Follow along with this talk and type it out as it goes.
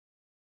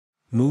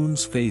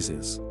Moon's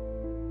phases.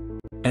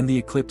 And the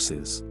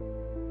eclipses.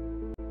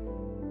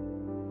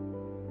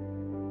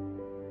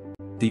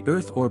 The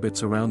Earth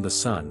orbits around the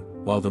Sun,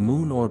 while the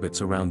Moon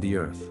orbits around the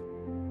Earth.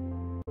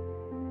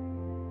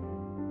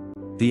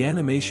 The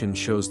animation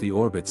shows the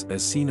orbits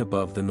as seen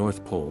above the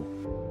North Pole.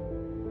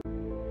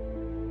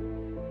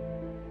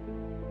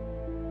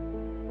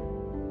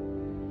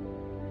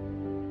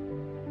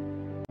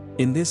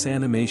 In this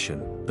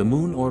animation, the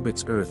Moon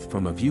orbits Earth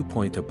from a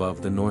viewpoint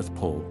above the North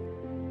Pole.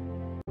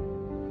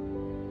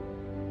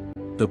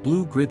 The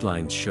blue grid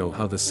lines show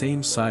how the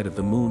same side of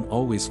the Moon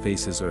always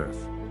faces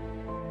Earth.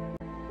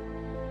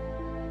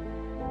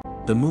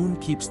 The Moon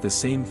keeps the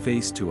same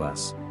face to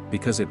us,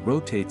 because it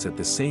rotates at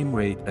the same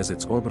rate as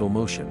its orbital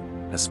motion,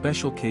 a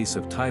special case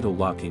of tidal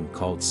locking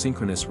called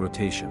synchronous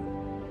rotation.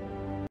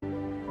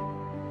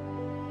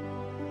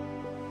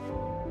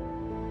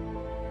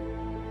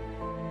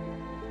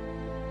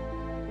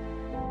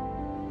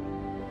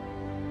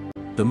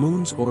 The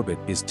Moon's orbit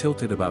is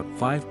tilted about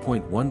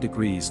 5.1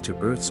 degrees to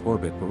Earth's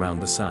orbit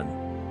around the Sun.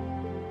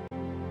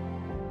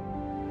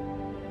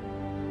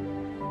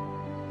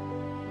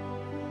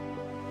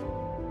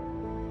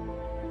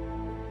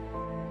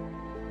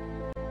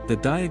 The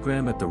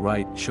diagram at the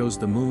right shows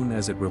the Moon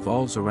as it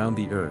revolves around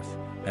the Earth,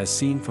 as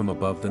seen from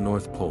above the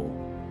North Pole.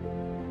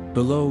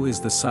 Below is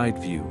the side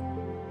view.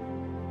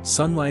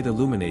 Sunlight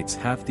illuminates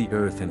half the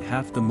Earth and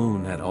half the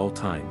Moon at all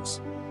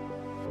times.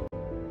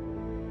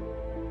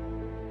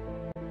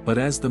 But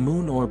as the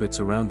Moon orbits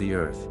around the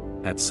Earth,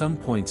 at some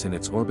points in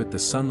its orbit the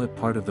sunlit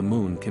part of the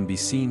Moon can be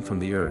seen from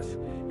the Earth,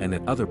 and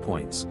at other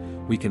points,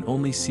 we can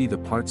only see the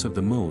parts of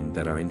the Moon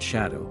that are in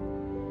shadow.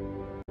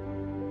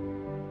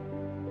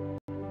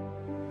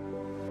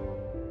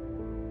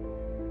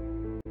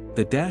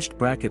 The dashed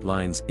bracket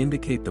lines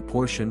indicate the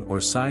portion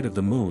or side of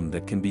the Moon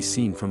that can be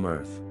seen from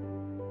Earth.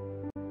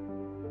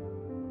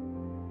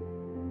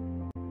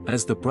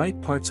 As the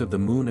bright parts of the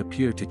Moon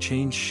appear to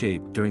change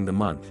shape during the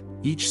month,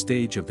 each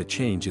stage of the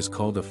change is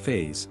called a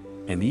phase,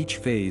 and each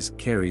phase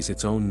carries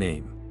its own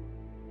name.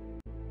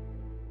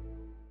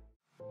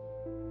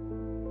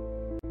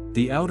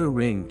 The outer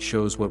ring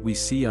shows what we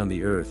see on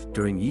the Earth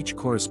during each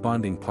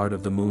corresponding part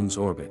of the Moon's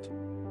orbit.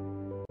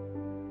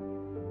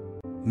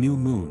 New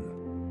Moon.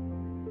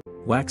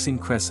 Waxing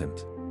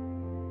crescent.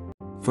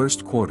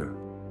 First quarter.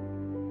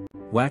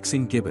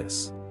 Waxing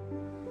gibbous.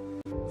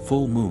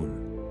 Full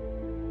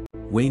moon.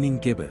 Waning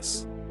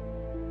gibbous.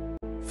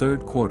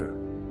 Third quarter.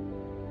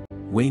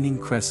 Waning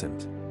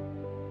crescent.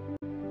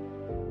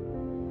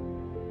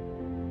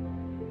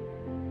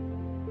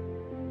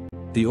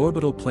 The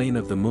orbital plane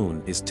of the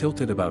Moon is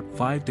tilted about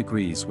 5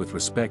 degrees with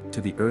respect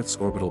to the Earth's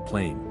orbital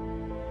plane.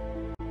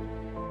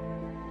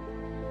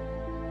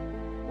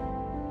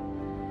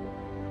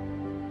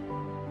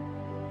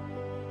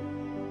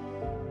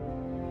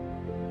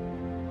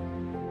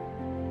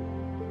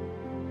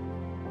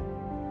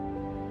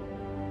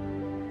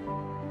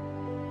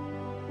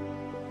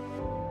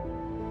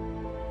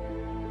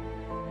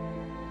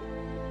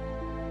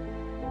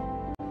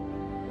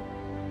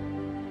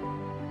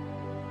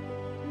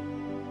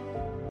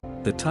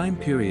 The time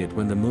period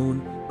when the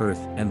Moon,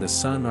 Earth and the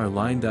Sun are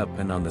lined up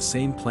and on the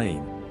same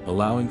plane,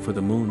 allowing for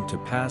the Moon to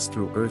pass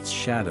through Earth's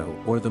shadow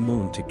or the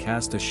Moon to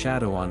cast a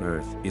shadow on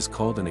Earth, is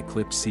called an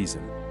eclipse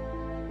season.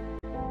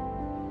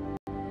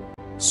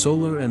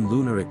 Solar and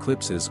lunar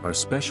eclipses are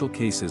special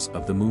cases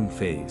of the Moon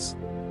phase.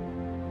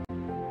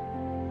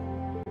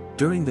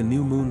 During the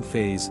new Moon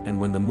phase and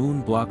when the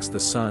Moon blocks the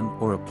Sun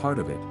or a part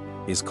of it,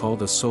 is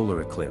called a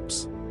solar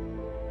eclipse.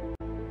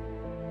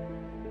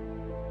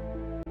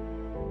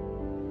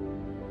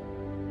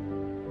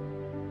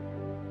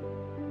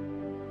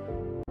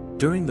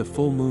 During the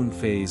full Moon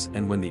phase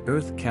and when the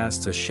Earth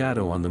casts a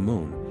shadow on the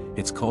Moon,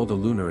 it's called a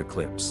lunar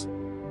eclipse.